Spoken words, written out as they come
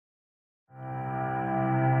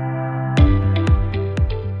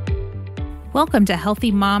Welcome to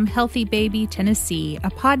Healthy Mom, Healthy Baby Tennessee, a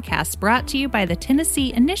podcast brought to you by the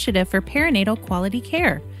Tennessee Initiative for Perinatal Quality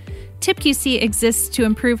Care. TIPQC exists to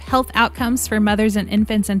improve health outcomes for mothers and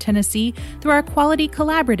infants in Tennessee through our Quality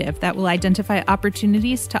Collaborative that will identify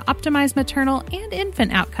opportunities to optimize maternal and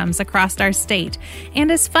infant outcomes across our state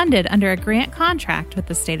and is funded under a grant contract with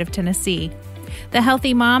the state of Tennessee. The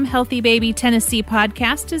Healthy Mom, Healthy Baby Tennessee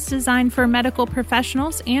podcast is designed for medical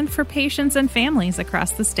professionals and for patients and families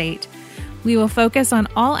across the state. We will focus on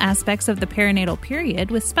all aspects of the perinatal period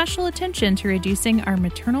with special attention to reducing our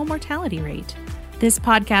maternal mortality rate. This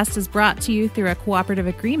podcast is brought to you through a cooperative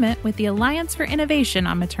agreement with the Alliance for Innovation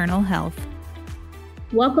on Maternal Health.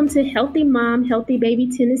 Welcome to Healthy Mom, Healthy Baby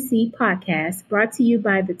Tennessee podcast, brought to you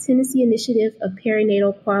by the Tennessee Initiative of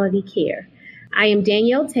Perinatal Quality Care. I am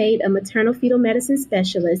Danielle Tate, a maternal fetal medicine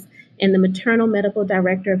specialist and the maternal medical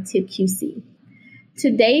director of TIPQC.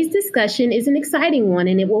 Today's discussion is an exciting one,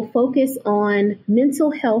 and it will focus on mental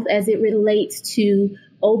health as it relates to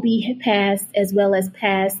OB past as well as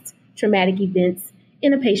past traumatic events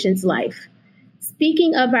in a patient's life.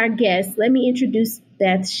 Speaking of our guests, let me introduce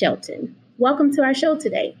Beth Shelton. Welcome to our show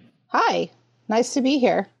today. Hi, nice to be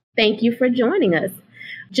here. Thank you for joining us.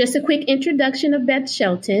 Just a quick introduction of Beth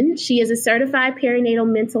Shelton. She is a certified perinatal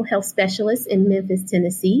mental health specialist in Memphis,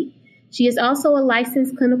 Tennessee. She is also a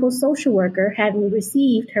licensed clinical social worker, having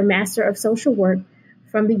received her Master of Social Work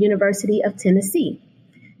from the University of Tennessee.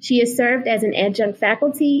 She has served as an adjunct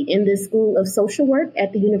faculty in the School of Social Work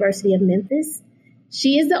at the University of Memphis.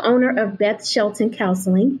 She is the owner of Beth Shelton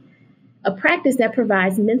Counseling, a practice that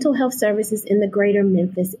provides mental health services in the greater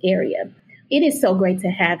Memphis area. It is so great to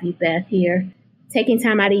have you, Beth, here, taking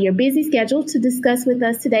time out of your busy schedule to discuss with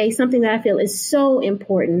us today something that I feel is so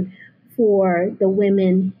important for the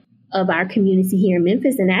women of our community here in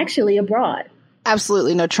Memphis and actually abroad.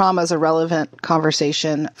 Absolutely. No, trauma is a relevant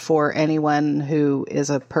conversation for anyone who is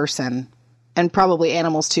a person, and probably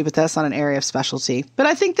animals too, but that's not an area of specialty. But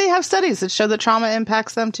I think they have studies that show that trauma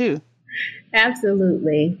impacts them too.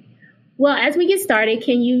 Absolutely. Well, as we get started,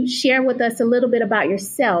 can you share with us a little bit about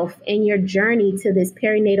yourself and your journey to this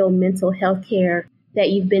perinatal mental health care that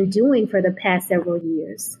you've been doing for the past several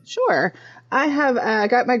years? Sure. I have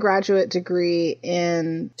got my graduate degree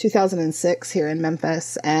in 2006 here in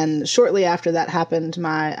Memphis. And shortly after that happened,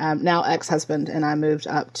 my now ex-husband and I moved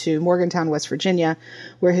up to Morgantown, West Virginia,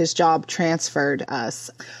 where his job transferred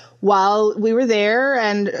us. While we were there,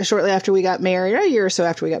 and shortly after we got married, a year or so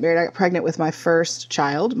after we got married, I got pregnant with my first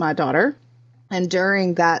child, my daughter. And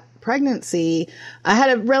during that pregnancy, I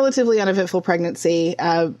had a relatively uneventful pregnancy,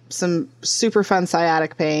 some super fun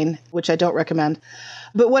sciatic pain, which I don't recommend.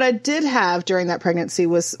 But what I did have during that pregnancy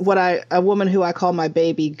was a woman who I call my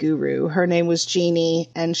baby guru. Her name was Jeannie,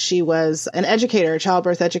 and she was an educator, a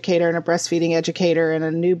childbirth educator and a breastfeeding educator and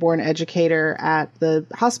a newborn educator at the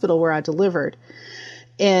hospital where I delivered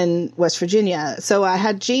in West Virginia. So I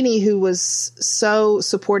had Jeannie, who was so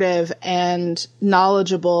supportive and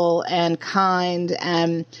knowledgeable and kind,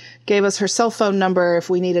 and gave us her cell phone number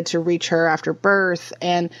if we needed to reach her after birth.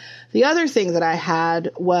 And the other thing that I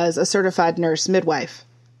had was a certified nurse midwife.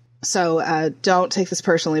 So don't take this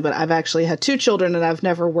personally, but I've actually had 2 children and I've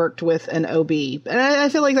never worked with an OB. And I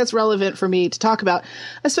feel like that's relevant for me to talk about,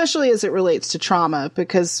 especially as it relates to trauma,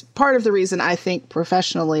 because part of the reason I think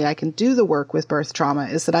professionally I can do the work with birth trauma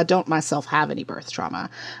is that I don't myself have any birth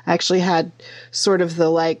trauma. I actually had sort of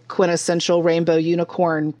the quintessential rainbow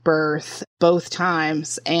unicorn birth both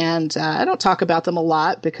times. And I don't talk about them a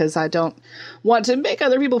lot because I don't want to make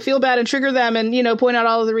other people feel bad and trigger them and, point out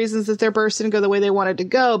all of the reasons that their births didn't go the way they wanted to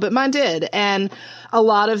go. But mine did. And a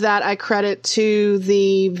lot of that I credit to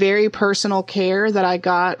the very personal care that I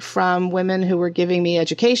got from women who were giving me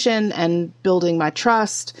education and building my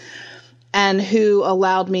trust, and who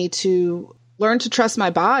allowed me to learn to trust my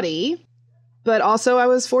body. But also I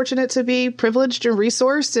was fortunate to be privileged and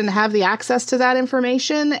resourced and have the access to that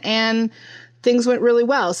information, and things went really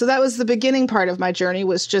well. So that was the beginning part of my journey,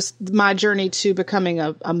 was just my journey to becoming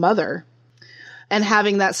a mother and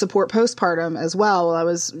having that support postpartum as well. I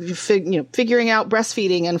was figuring out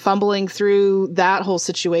breastfeeding and fumbling through that whole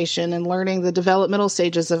situation and learning the developmental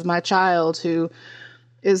stages of my child, who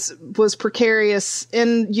was precarious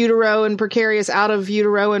in utero and precarious out of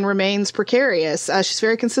utero and remains precarious. She's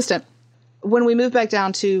very consistent. When we moved back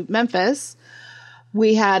down to Memphis,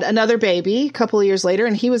 we had another baby a couple of years later,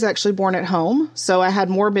 and he was actually born at home. So I had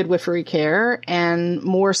more midwifery care and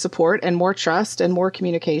more support and more trust and more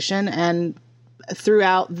communication. And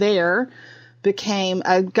throughout there,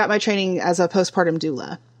 I got my training as a postpartum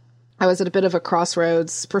doula. I was at a bit of a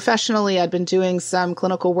crossroads. Professionally, I'd been doing some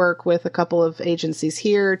clinical work with a couple of agencies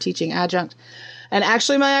here, teaching adjunct. And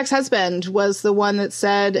actually, my ex-husband was the one that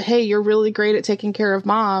said, hey, you're really great at taking care of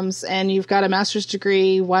moms and you've got a master's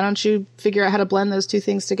degree. Why don't you figure out how to blend those two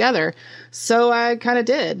things together? So I kind of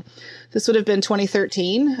did. This would have been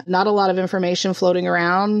 2013. Not a lot of information floating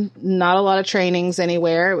around, not a lot of trainings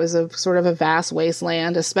anywhere. It was a sort of a vast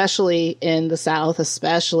wasteland, especially in the South,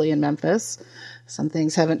 especially in Memphis. Some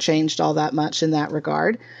things haven't changed all that much in that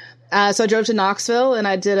regard. So I drove to Knoxville and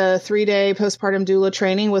I did a 3-day postpartum doula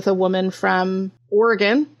training with a woman from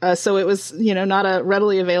Oregon. So it was, not a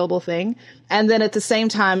readily available thing. And then at the same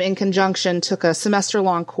time, in conjunction, took a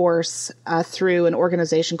semester-long course through an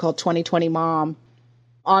organization called 2020 Mom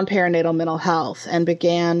on perinatal mental health and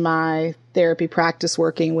began my therapy practice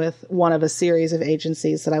working with one of a series of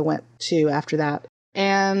agencies that I went to after that,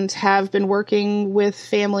 and have been working with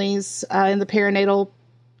families in the perinatal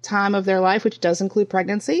time of their life, which does include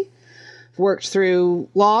pregnancy. I've worked through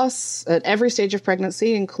loss at every stage of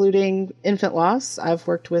pregnancy, including infant loss. I've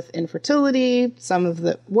worked with infertility, some of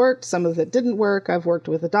that worked, some of that didn't work. I've worked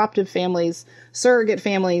with adoptive families, surrogate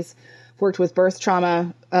families, worked with birth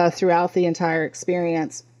trauma throughout the entire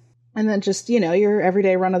experience. And then just, your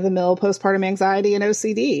everyday run-of-the-mill postpartum anxiety and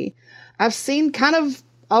OCD. I've seen kind of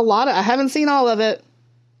a lot of, I haven't seen all of it.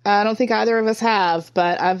 I don't think either of us have,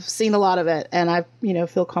 but I've seen a lot of it. And I,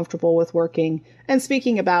 feel comfortable with working and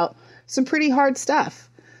speaking about some pretty hard stuff.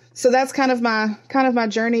 So that's kind of my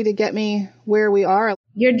journey to get me where we are.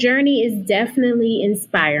 Your journey is definitely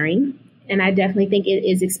inspiring. And I definitely think it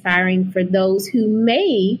is inspiring for those who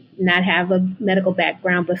may not have a medical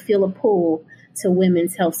background, but feel a pull to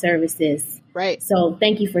women's health services. Right. So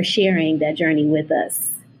thank you for sharing that journey with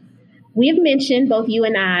us. We have mentioned, both you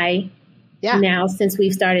and I, now since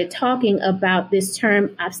we've started talking about this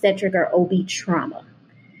term obstetric or OB trauma.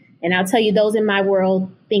 And I'll tell you, those in my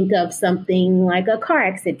world think of something like a car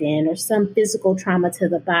accident or some physical trauma to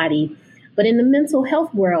the body. But in the mental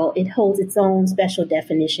health world, it holds its own special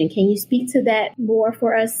definition. Can you speak to that more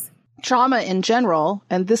for us? Trauma in general,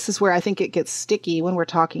 and this is where I think it gets sticky when we're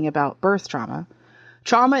talking about birth trauma.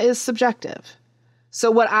 Trauma is subjective. So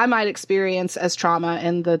what I might experience as trauma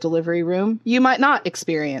in the delivery room, you might not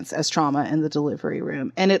experience as trauma in the delivery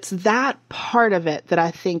room. And it's that part of it that I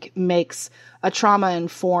think makes a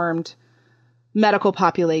trauma-informed medical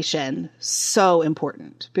population so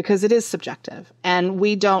important, because it is subjective and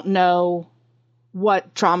we don't know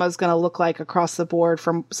what trauma is going to look like across the board.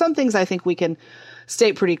 From some things I think we can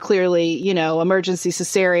state pretty clearly, emergency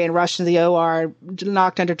cesarean, rush to the OR,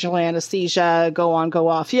 knocked under general anesthesia, go on, go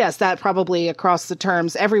off. Yes, that probably across the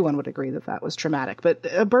terms, everyone would agree that that was traumatic, but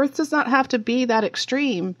a birth does not have to be that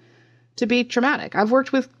extreme to be traumatic. I've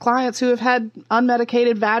worked with clients who have had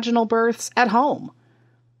unmedicated vaginal births at home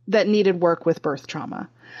that needed work with birth trauma.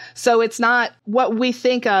 So it's not what we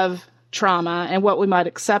think of trauma and what we might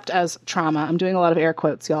accept as trauma. I'm doing a lot of air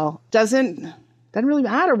quotes, y'all. Doesn't really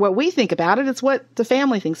matter what we think about it. It's what the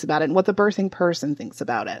family thinks about it and what the birthing person thinks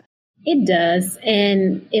about it. It does.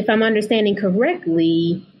 And if I'm understanding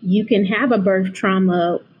correctly, you can have a birth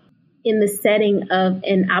trauma in the setting of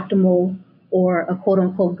an optimal or a quote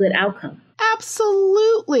unquote good outcome.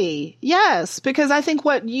 Absolutely. Yes. Because I think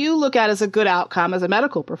what you look at as a good outcome as a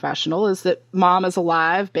medical professional is that mom is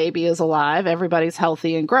alive, baby is alive, everybody's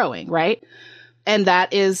healthy and growing, right? And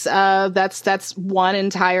that is, that's one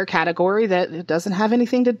entire category that it doesn't have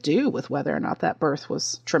anything to do with whether or not that birth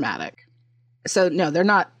was traumatic. So no,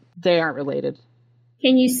 they aren't related.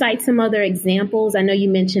 Can you cite some other examples? I know you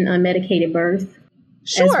mentioned unmedicated birth.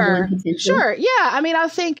 Sure. Yeah.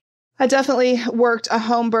 I definitely worked a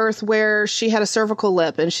home birth where she had a cervical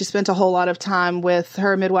lip and she spent a whole lot of time with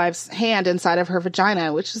her midwife's hand inside of her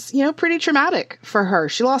vagina, which is, pretty traumatic for her.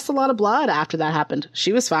 She lost a lot of blood after that happened.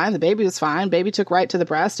 She was fine. The baby was fine. Baby took right to the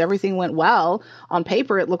breast. Everything went well. On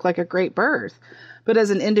paper, it looked like a great birth. But as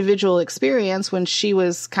an individual experience, when she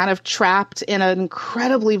was kind of trapped in an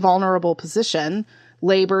incredibly vulnerable position,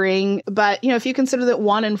 laboring. But, if you consider that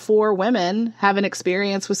 1 in 4 women have an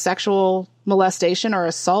experience with sexual molestation or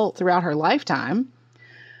assault throughout her lifetime,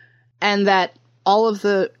 and that all of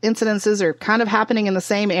the incidences are kind of happening in the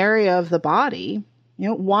same area of the body,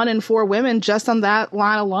 1 in 4 women just on that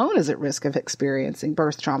line alone is at risk of experiencing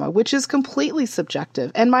birth trauma, which is completely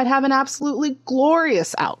subjective and might have an absolutely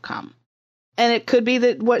glorious outcome. And it could be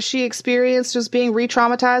that what she experienced was being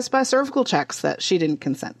re-traumatized by cervical checks that she didn't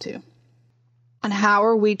consent to. And how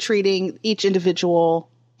are we treating each individual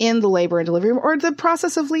in the labor and delivery room or the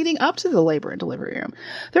process of leading up to the labor and delivery room?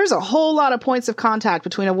 There's a whole lot of points of contact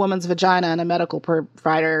between a woman's vagina and a medical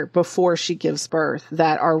provider before she gives birth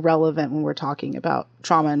that are relevant when we're talking about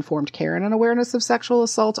trauma-informed care and an awareness of sexual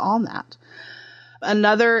assault on that.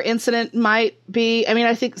 Another incident might be,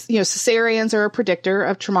 I think, cesareans are a predictor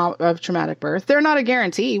of traumatic birth. They're not a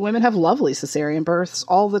guarantee. Women have lovely cesarean births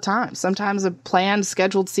all the time. Sometimes a planned,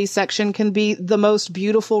 scheduled C-section can be the most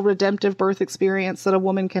beautiful, redemptive birth experience that a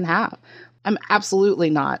woman can have. I'm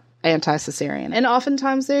absolutely not anti-cesarean. And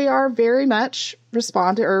oftentimes they are very much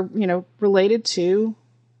related to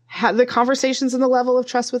the conversations and the level of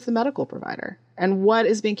trust with the medical provider and what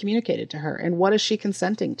is being communicated to her and what is she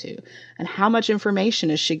consenting to and how much information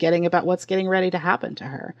is she getting about what's getting ready to happen to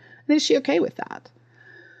her. And is she okay with that?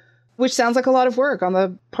 Which sounds like a lot of work on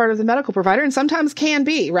the part of the medical provider and sometimes can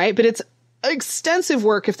be, right? But it's extensive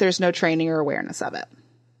work if there's no training or awareness of it.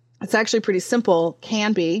 It's actually pretty simple,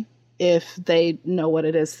 can be, if they know what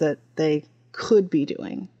it is that they could be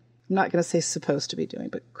doing. I'm not going to say supposed to be doing,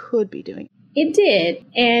 but could be doing. It did.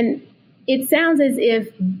 And it sounds as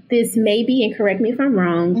if this may be, and correct me if I'm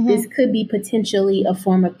wrong, this could be potentially a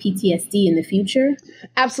form of PTSD in the future.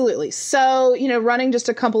 Absolutely. So, running just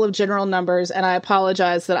a couple of general numbers, and I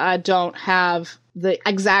apologize that I don't have the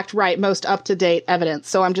exact most up-to-date evidence.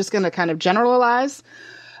 So I'm just going to kind of generalize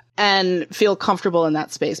and feel comfortable in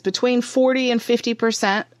that space. Between 40 and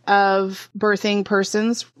 50% of birthing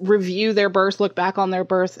persons review their birth, look back on their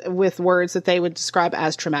birth with words that they would describe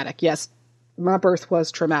as traumatic. Yes, my birth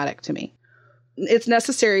was traumatic to me. It's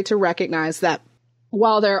necessary to recognize that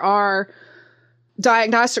while there are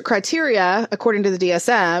diagnostic criteria, according to the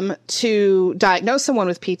DSM, to diagnose someone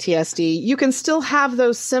with PTSD, you can still have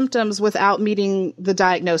those symptoms without meeting the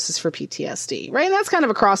diagnosis for PTSD, right? And that's kind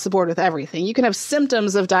of across the board with everything. You can have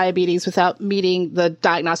symptoms of diabetes without meeting the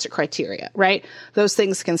diagnostic criteria, right? Those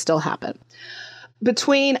things can still happen.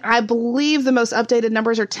 I believe the most updated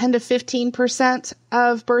numbers are 10 to 15%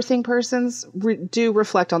 of birthing persons do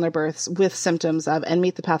reflect on their births with symptoms of and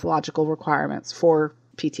meet the pathological requirements for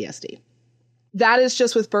PTSD. That is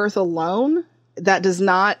just with birth alone. That does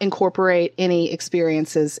not incorporate any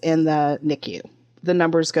experiences in the NICU. The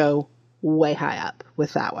numbers go way high up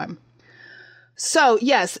with that one. So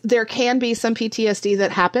yes, there can be some PTSD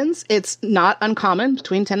that happens. It's not uncommon.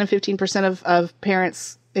 Between 10 and 15% of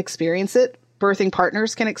parents experience it. Birthing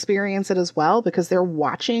partners can experience it as well because they're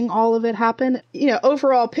watching all of it happen.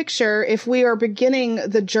 Overall picture, if we are beginning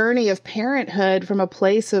the journey of parenthood from a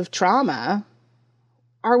place of trauma,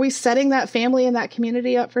 are we setting that family and that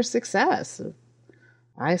community up for success?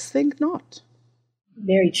 I think not.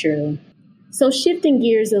 Very true. So shifting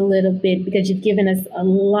gears a little bit, because you've given us a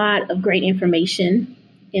lot of great information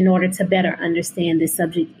in order to better understand this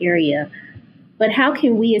subject area. But how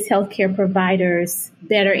can we as healthcare providers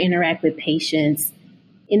better interact with patients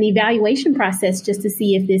in the evaluation process just to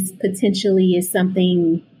see if this potentially is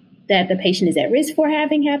something that the patient is at risk for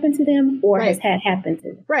having happen to them or has had happen to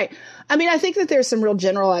them? Right. I think that there's some real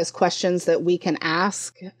generalized questions that we can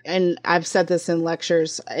ask. And I've said this in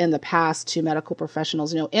lectures in the past to medical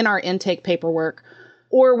professionals, in our intake paperwork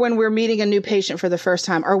or when we're meeting a new patient for the first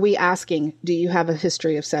time, are we asking, do you have a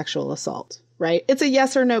history of sexual assault? Right? It's a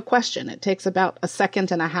yes or no question. It takes about a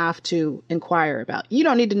second and a half to inquire about. You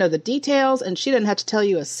don't need to know the details, and she didn't have to tell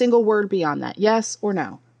you a single word beyond that. Yes or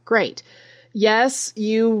no? Great. Yes,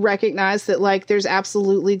 you recognize that there's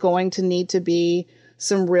absolutely going to need to be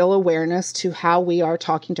some real awareness to how we are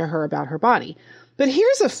talking to her about her body. But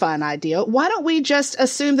here's a fun idea. Why don't we just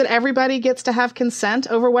assume that everybody gets to have consent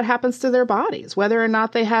over what happens to their bodies, whether or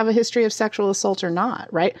not they have a history of sexual assault or not,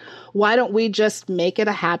 right? Why don't we just make it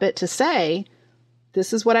a habit to say,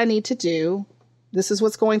 this is what I need to do. This is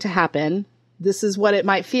what's going to happen. This is what it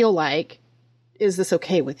might feel like. Is this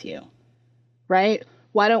okay with you? Right?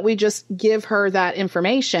 Why don't we just give her that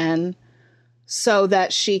information so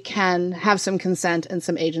that she can have some consent and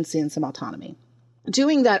some agency and some autonomy?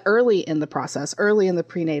 Doing that early in the process, early in the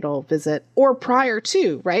prenatal visit or prior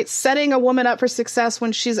to, right? Setting a woman up for success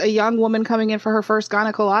when she's a young woman coming in for her first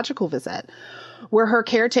gynecological visit, where her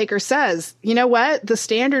caretaker says, you know what? The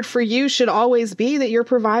standard for you should always be that your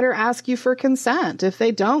provider asks you for consent. If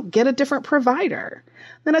they don't, get a different provider.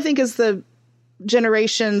 Then I think as the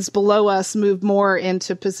generations below us move more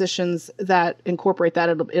into positions that incorporate that,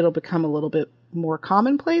 it'll become a little bit more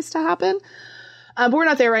commonplace to happen. But we're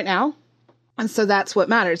not there right now. And so that's what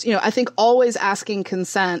matters. I think always asking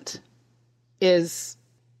consent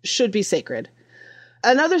should be sacred.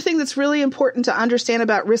 Another thing that's really important to understand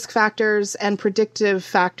about risk factors and predictive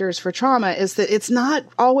factors for trauma is that it's not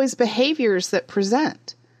always behaviors that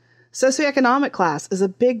present. Socioeconomic class is a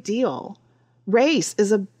big deal. Race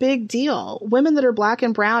is a big deal. Women that are Black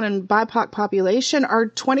and brown and BIPOC population are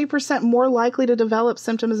 20% more likely to develop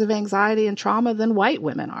symptoms of anxiety and trauma than white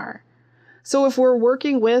women are. So if we're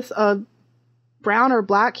working with a brown or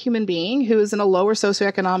black human being who is in a lower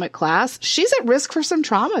socioeconomic class, she's at risk for some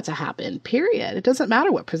trauma to happen, period. It doesn't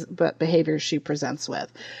matter what behaviors she presents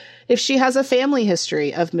with. If she has a family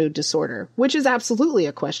history of mood disorder, which is absolutely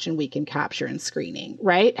a question we can capture in screening,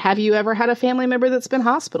 right? Have you ever had a family member that's been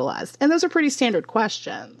hospitalized? And those are pretty standard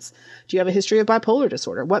questions. Do you have a history of bipolar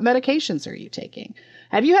disorder? What medications are you taking?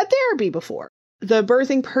 Have you had therapy before? The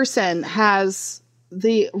birthing person has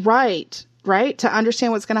the right, to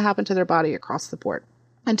understand what's going to happen to their body across the board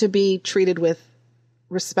and to be treated with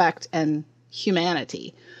respect and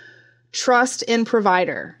humanity. Trust in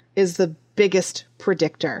provider is the biggest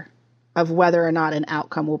predictor of whether or not an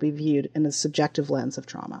outcome will be viewed in a subjective lens of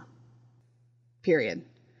trauma. Period.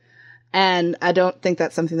 And I don't think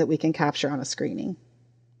that's something that we can capture on a screening,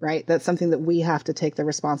 right? That's something that we have to take the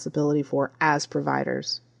responsibility for as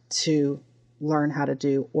providers to learn how to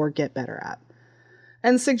do or get better at.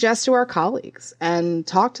 And suggest to our colleagues and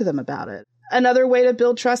talk to them about it. Another way to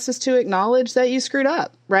build trust is to acknowledge that you screwed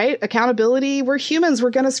up, right? Accountability, we're humans, we're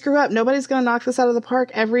going to screw up. Nobody's going to knock this out of the park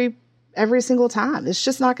every single time. It's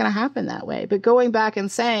just not going to happen that way. But going back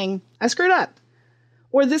and saying, I screwed up,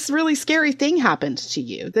 or this really scary thing happened to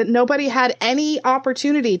you that nobody had any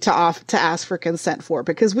opportunity to ask for consent for,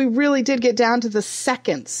 because we really did get down to the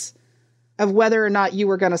seconds of whether or not you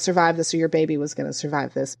were going to survive this or your baby was going to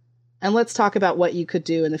survive this. And let's talk about what you could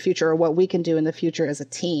do in the future, or what we can do in the future as a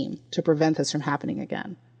team to prevent this from happening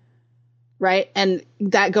again. Right? And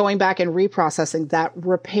that going back and reprocessing, that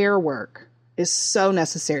repair work is so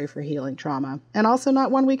necessary for healing trauma, and also not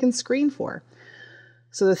one we can screen for.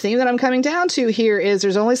 So the theme that I'm coming down to here is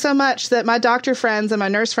there's only so much that my doctor friends and my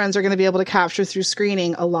nurse friends are going to be able to capture through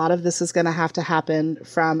screening. A lot of this is going to have to happen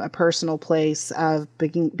from a personal place of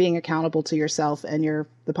being accountable to yourself and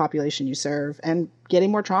the population you serve, and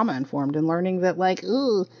getting more trauma informed and learning that, like,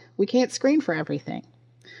 ooh, we can't screen for everything.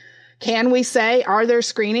 Can we say, are there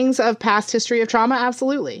screenings of past history of trauma?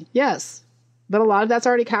 Absolutely. Yes. But a lot of that's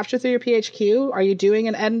already captured through your PHQ. Are you doing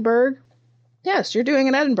an Edinburgh? Yes, you're doing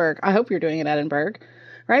an Edinburgh. I hope you're doing an Edinburgh.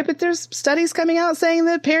 Right? But there's studies coming out saying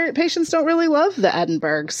that patients don't really love the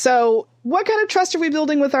Edinburgh. So what kind of trust are we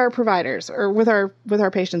building with our providers, or with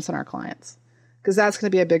our patients and our clients? Because that's going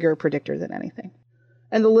to be a bigger predictor than anything.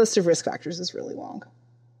 And the list of risk factors is really long.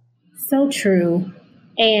 So true.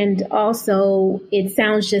 And also, it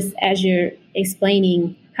sounds, just as you're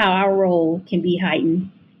explaining, how our role can be heightened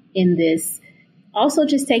in this. Also,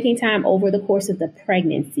 just taking time over the course of the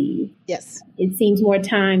pregnancy. Yes. It seems more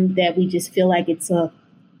time that we just feel like it's a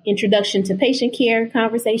introduction to patient care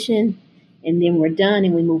conversation, and then we're done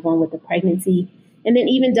and we move on with the pregnancy. And then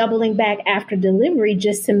even doubling back after delivery,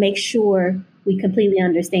 just to make sure we completely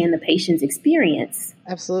understand the patient's experience.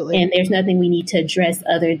 Absolutely. And there's nothing we need to address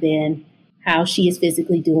other than how she is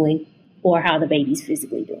physically doing or how the baby's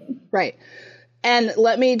physically doing. Right. And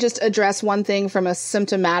let me just address one thing from a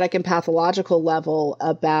symptomatic and pathological level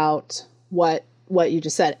about what you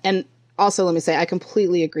just said. And also, let me say, I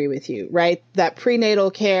completely agree with you, right? That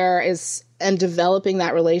prenatal care and developing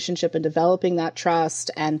that relationship and developing that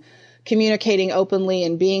trust and communicating openly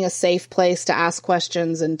and being a safe place to ask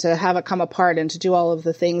questions and to have it come apart and to do all of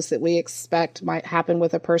the things that we expect might happen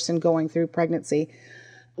with a person going through pregnancy.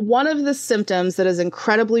 One of the symptoms that is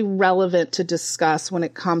incredibly relevant to discuss when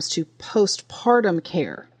it comes to postpartum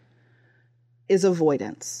care is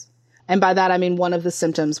avoidance. And by that, I mean one of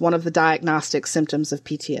the diagnostic symptoms of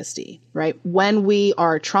PTSD, right? When we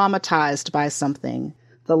are traumatized by something,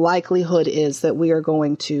 the likelihood is that we are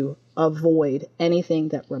going to avoid anything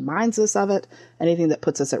that reminds us of it, anything that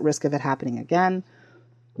puts us at risk of it happening again.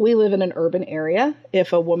 We live in an urban area.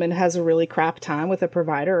 If a woman has a really crap time with a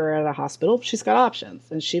provider or at a hospital, she's got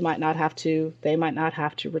options, and they might not have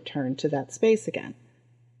to return to that space again.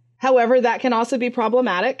 However, that can also be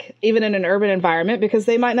problematic, even in an urban environment, because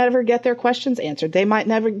they might never get their questions answered. They might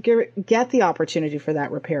never get the opportunity for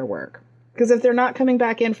that repair work. Because if they're not coming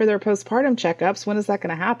back in for their postpartum checkups, when is that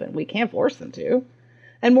going to happen? We can't force them to.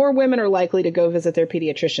 And more women are likely to go visit their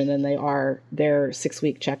pediatrician than they are their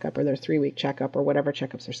 6-week checkup or their 3-week checkup or whatever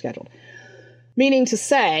checkups are scheduled. Meaning to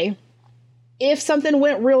say, if something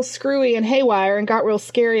went real screwy and haywire and got real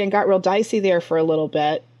scary and got real dicey there for a little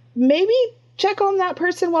bit, maybe check on that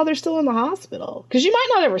person while they're still in the hospital, because you might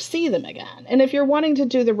not ever see them again. And if you're wanting to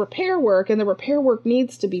do the repair work and the repair work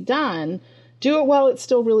needs to be done, do it while it's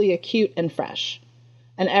still really acute and fresh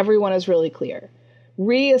and everyone is really clear.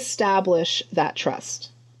 Reestablish that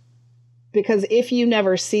trust, because if you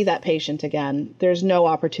never see that patient again, there's no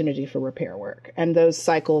opportunity for repair work, and those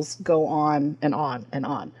cycles go on and on and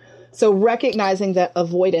on. So recognizing that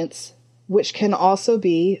avoidance, which can also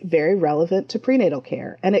be very relevant to prenatal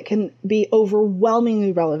care, and it can be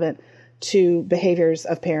overwhelmingly relevant to behaviors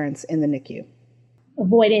of parents in the NICU?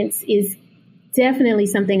 Avoidance is definitely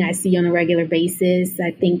something I see on a regular basis.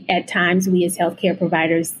 I think at times we as healthcare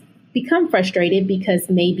providers become frustrated because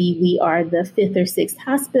maybe we are the fifth or sixth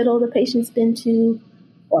hospital the patient's been to,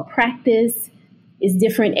 or practice is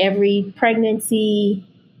different every pregnancy,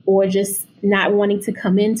 or just not wanting to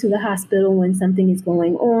come into the hospital when something is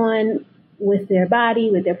going on with their body,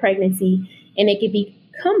 with their pregnancy. And it can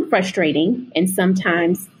become frustrating. And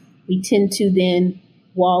sometimes we tend to then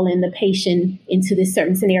wall in the patient into this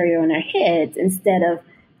certain scenario in our heads instead of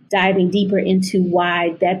diving deeper into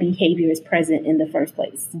why that behavior is present in the first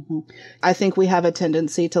place. Mm-hmm. I think we have a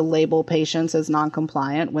tendency to label patients as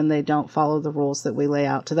non-compliant when they don't follow the rules that we lay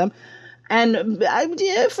out to them. And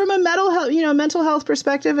from a mental health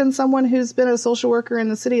perspective, and someone who's been a social worker in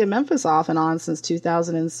the city of Memphis off and on since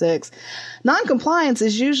 2006, non-compliance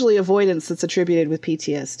is usually avoidance that's attributed with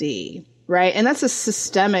PTSD. Right. And that's a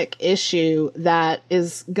systemic issue that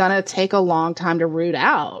is going to take a long time to root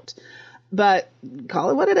out. But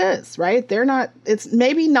call it what it is, right? Maybe it's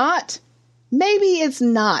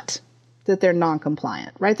not that they're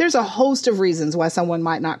non-compliant, right? There's a host of reasons why someone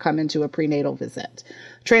might not come into a prenatal visit.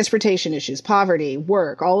 Transportation issues, poverty,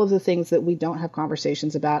 work, all of the things that we don't have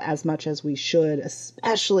conversations about as much as we should,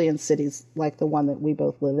 especially in cities like the one that we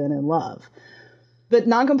both live in and love. But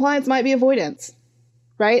non-compliance might be avoidance.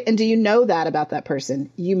 Right? And do you know that about that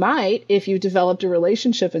person? You might, if you've developed a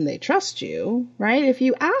relationship and they trust you, right? If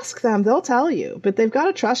you ask them, they'll tell you, but they've got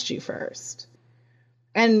to trust you first.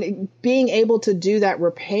 And being able to do that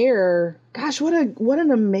repair, gosh, what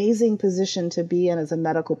an amazing position to be in as a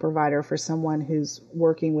medical provider for someone who's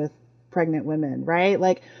working with pregnant women, right?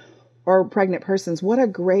 Or pregnant persons. What a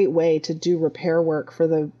great way to do repair work for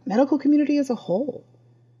the medical community as a whole.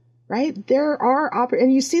 Right? There are,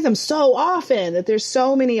 and you see them so often that there's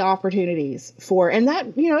so many opportunities for, and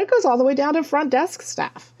that, it goes all the way down to front desk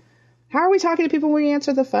staff. How are we talking to people when we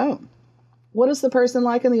answer the phone? What is the person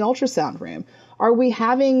like in the ultrasound room? Are we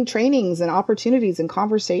having trainings and opportunities and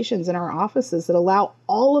conversations in our offices that allow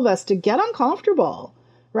all of us to get uncomfortable,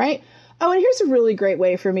 right? Oh, and here's a really great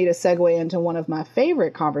way for me to segue into one of my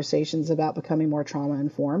favorite conversations about becoming more trauma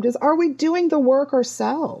informed is, are we doing the work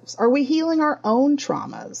ourselves? Are we healing our own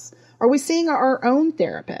traumas? Are we seeing our own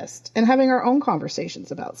therapist and having our own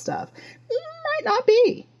conversations about stuff? Might not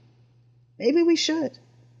be. Maybe we should.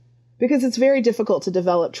 Because it's very difficult to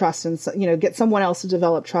develop trust and, get someone else to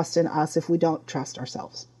develop trust in us if we don't trust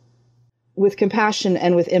ourselves. With compassion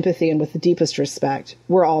and with empathy and with the deepest respect,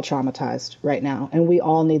 we're all traumatized right now. And we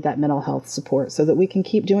all need that mental health support so that we can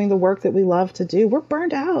keep doing the work that we love to do. We're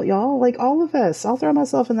burned out, y'all. Like all of us. I'll throw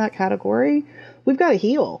myself in that category. We've got to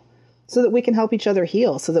heal so that we can help each other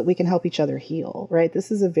heal, so that we can help each other heal, right?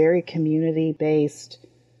 This is a very community-based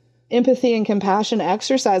empathy and compassion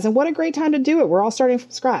exercise. And what a great time to do it. We're all starting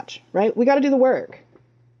from scratch, right? We got to do the work.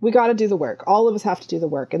 All of us have to do the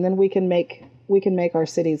work. And then we can make our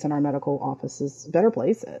cities and our medical offices better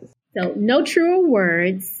places. So no truer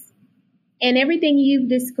words. And everything you've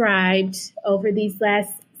described over these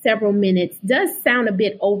last several minutes does sound a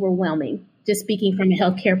bit overwhelming, just speaking from a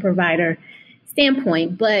healthcare provider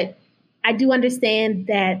standpoint. But I do understand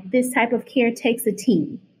that this type of care takes a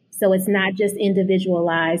team. So it's not just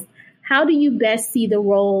individualized. How do you best see the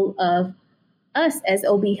role of us as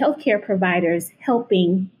OB healthcare providers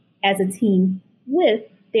helping as a team with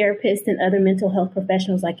therapists and other mental health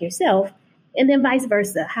professionals like yourself? And then vice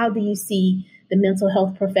versa. How do you see the mental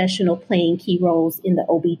health professional playing key roles in the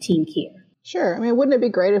OB team care? Sure. I mean, wouldn't it be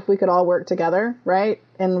great if we could all work together, right?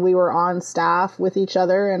 And we were on staff with each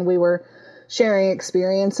other and we were sharing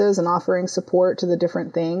experiences and offering support to the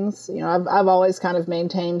different things. I've always kind of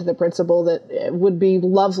maintained the principle that it would be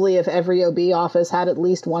lovely if every OB office had at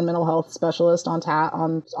least one mental health specialist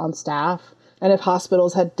on staff. And if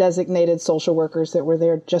hospitals had designated social workers that were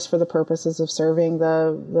there just for the purposes of serving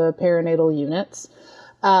the perinatal units.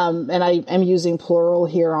 And I am using plural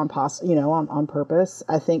here on purpose.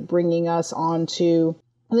 I think bringing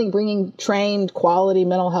trained quality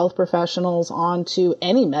mental health professionals onto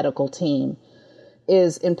any medical team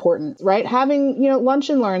is important, right? Having, lunch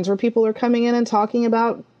and learns where people are coming in and talking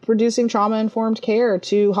about producing trauma-informed care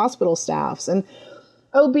to hospital staffs. And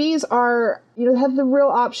OBs are, have the real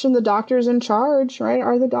option. The doctors in charge, right,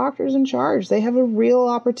 are the doctors in charge. They have a real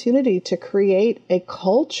opportunity to create a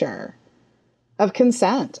culture of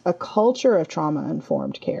consent, a culture of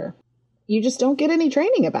trauma-informed care. You just don't get any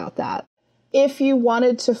training about that. If you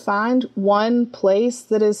wanted to find one place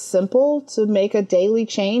that is simple to make a daily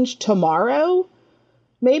change tomorrow,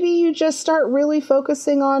 maybe you just start really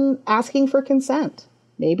focusing on asking for consent.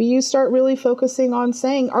 Maybe you start really focusing on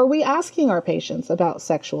saying, are we asking our patients about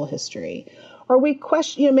sexual history? Are we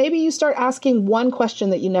maybe you start asking one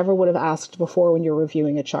question that you never would have asked before when you're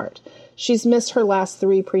reviewing a chart. She's missed her last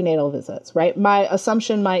 3 prenatal visits, right? My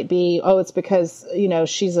assumption might be, oh, it's because,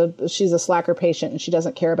 she's a slacker patient and she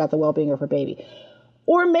doesn't care about the well-being of her baby.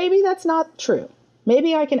 Or maybe that's not true.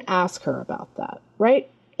 Maybe I can ask her about that, right?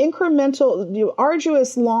 Incremental,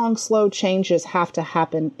 arduous, long, slow changes have to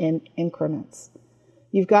happen in increments.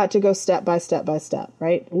 You've got to go step by step by step,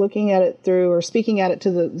 right? Looking at it through or speaking at it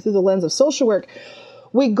through the lens of social work,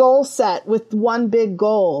 we goal set with one big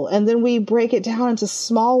goal, and then we break it down into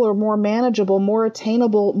smaller, more manageable, more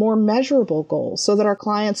attainable, more measurable goals so that our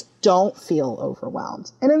clients don't feel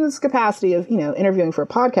overwhelmed. And in this capacity of, interviewing for a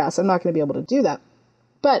podcast, I'm not going to be able to do that.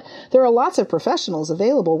 But there are lots of professionals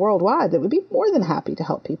available worldwide that would be more than happy to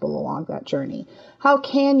help people along that journey. How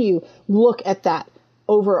can you look at that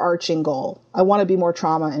overarching goal? I want to be more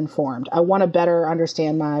trauma informed. I want to better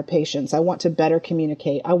understand my patients. I want to better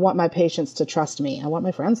communicate. I want my patients to trust me. I want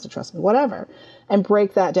my friends to trust me, whatever. And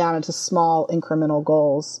break that down into small incremental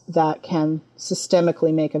goals that can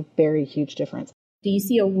systemically make a very huge difference. Do you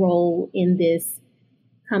see a role in this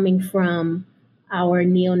coming from our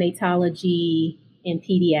neonatology and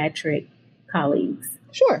pediatric colleagues?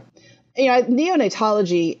 Sure.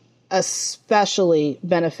 Neonatology especially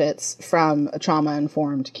benefits from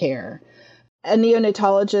trauma-informed care. A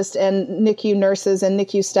neonatologist and NICU nurses and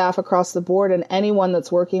NICU staff across the board and anyone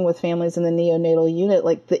that's working with families in the neonatal unit,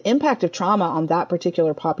 like the impact of trauma on that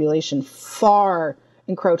particular population far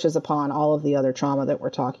encroaches upon all of the other trauma that we're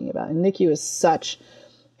talking about. And NICU is such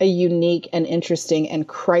a unique and interesting and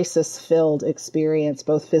crisis-filled experience,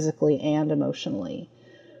 both physically and emotionally.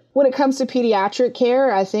 When it comes to pediatric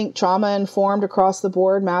care, I think trauma-informed across the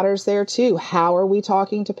board matters there too. How are we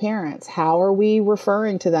talking to parents? How are we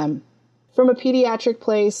referring to them? From a pediatric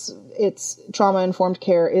place, it's trauma-informed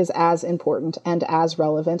care is as important and as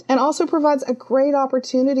relevant, and also provides a great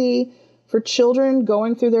opportunity for children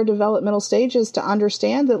going through their developmental stages to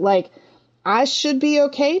understand that, I should be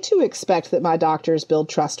okay to expect that my doctors build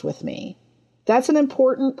trust with me. That's an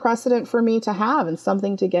important precedent for me to have and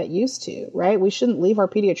something to get used to, right? We shouldn't leave our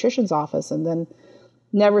pediatrician's office and then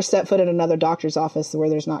never step foot in another doctor's office where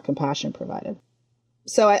there's not compassion provided.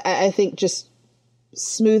 So I think just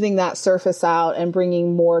smoothing that surface out and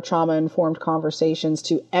bringing more trauma-informed conversations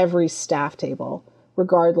to every staff table,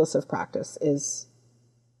 regardless of practice, it's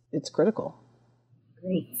critical.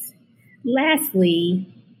 Great.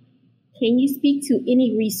 Lastly, can you speak to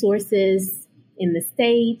any resources in the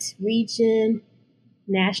state, region,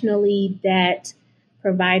 nationally that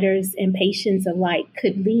providers and patients alike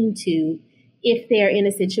could lean to if they're in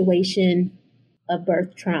a situation of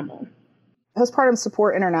birth trauma? Postpartum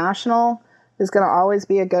Support International is going to always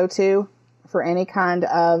be a go-to for any kind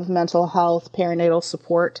of mental health perinatal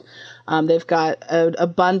support. They've got an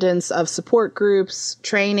abundance of support groups,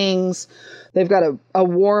 trainings. They've got a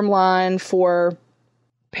warm line for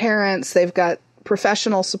parents. They've got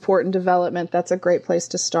professional support and development. That's a great place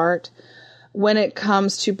to start. When it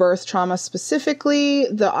comes to birth trauma specifically,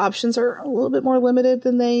 the options are a little bit more limited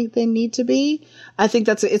than they need to be. I think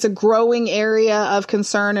it's a growing area of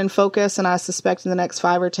concern and focus, and I suspect in the next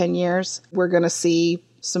 5 or 10 years, we're going to see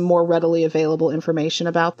some more readily available information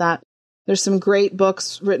about that. There's some great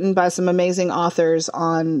books written by some amazing authors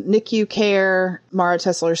on NICU care. Mara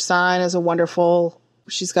Tesler-Stein is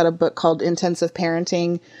she's got a book called Intensive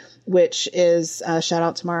Parenting, which is, shout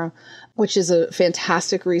out to Mara, which is a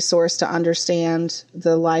fantastic resource to understand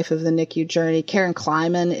the life of the NICU journey. Karen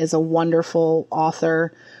Kleiman is a wonderful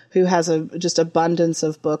author who has just abundance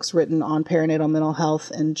of books written on perinatal mental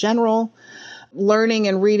health in general. Learning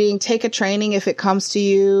and reading, take a training if it comes to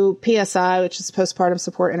you. PSI, which is Postpartum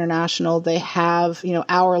Support International, they have,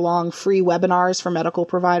 hour-long free webinars for medical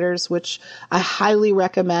providers, which I highly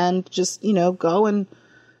recommend. Just, go and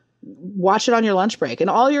watch it on your lunch break and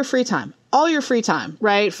all your free time,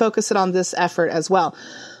 right? Focus it on this effort as well.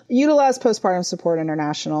 Utilize Postpartum Support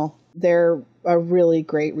International. They're a really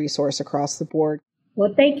great resource across the board.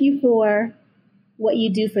 Well, thank you for what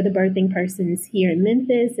you do for the birthing persons here in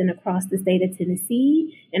Memphis and across the state of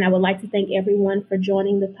Tennessee. And I would like to thank everyone for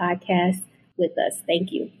joining the podcast with us.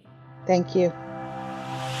 Thank you. Thank you.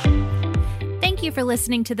 Thank you for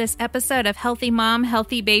listening to this episode of Healthy Mom,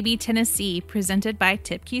 Healthy Baby Tennessee, presented by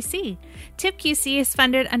TIPQC. TIPQC is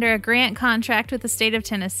funded under a grant contract with the state of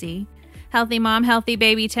Tennessee. Healthy Mom, Healthy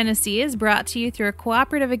Baby Tennessee is brought to you through a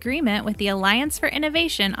cooperative agreement with the Alliance for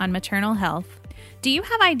Innovation on Maternal Health. Do you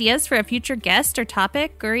have ideas for a future guest or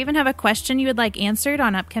topic, or even have a question you would like answered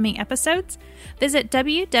on upcoming episodes? Visit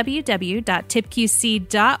www.tipqc.org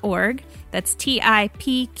That's tipqc.org,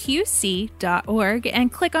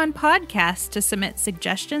 and click on Podcasts to submit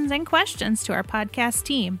suggestions and questions to our podcast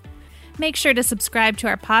team. Make sure to subscribe to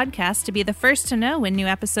our podcast to be the first to know when new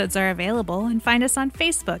episodes are available, and find us on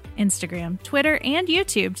Facebook, Instagram, Twitter, and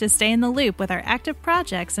YouTube to stay in the loop with our active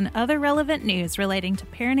projects and other relevant news relating to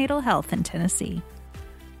perinatal health in Tennessee.